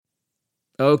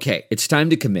Okay, it's time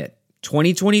to commit.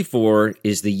 2024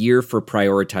 is the year for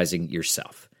prioritizing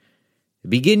yourself.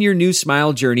 Begin your new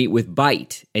smile journey with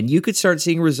Byte, and you could start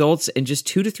seeing results in just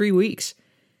 2 to 3 weeks.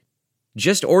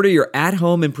 Just order your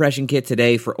at-home impression kit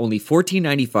today for only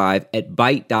 $14.95 at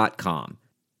Byte.com.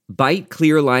 Byte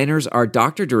clear aligners are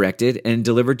doctor-directed and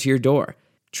delivered to your door.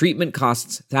 Treatment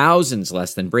costs thousands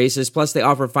less than braces, plus they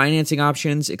offer financing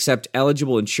options, accept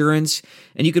eligible insurance,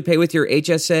 and you could pay with your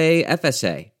HSA,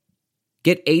 FSA.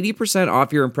 Get 80%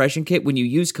 off your impression kit when you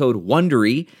use code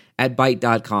WONDERY at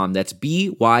Byte.com. That's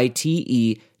BYTE.com.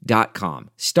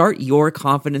 Start your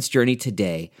confidence journey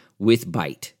today with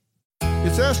Byte.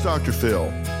 It's Ask Dr.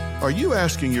 Phil. Are you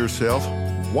asking yourself,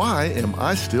 why am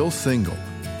I still single?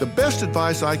 The best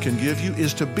advice I can give you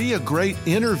is to be a great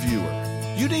interviewer.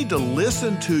 You need to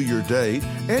listen to your date,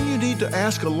 and you need to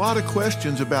ask a lot of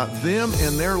questions about them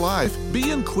and their life.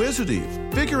 Be inquisitive.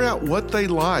 Figure out what they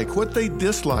like, what they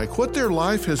dislike, what their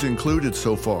life has included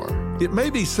so far. It may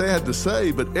be sad to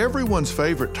say, but everyone's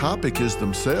favorite topic is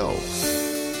themselves.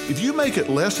 If you make it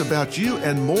less about you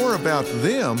and more about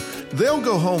them, they'll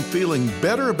go home feeling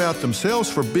better about themselves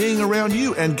for being around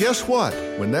you. And guess what?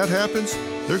 When that happens,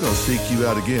 they're going to seek you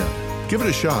out again. Give it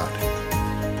a shot.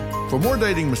 For more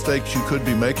dating mistakes you could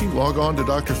be making, log on to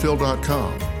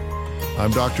drphil.com.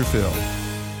 I'm Dr. Phil.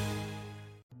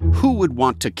 Who would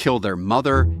want to kill their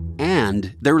mother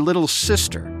and their little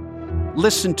sister?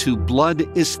 Listen to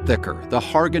Blood is Thicker, the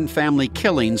Hargan Family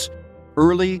Killings,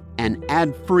 early and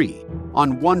ad-free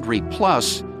on Wondery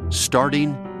Plus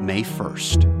starting May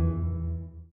 1st.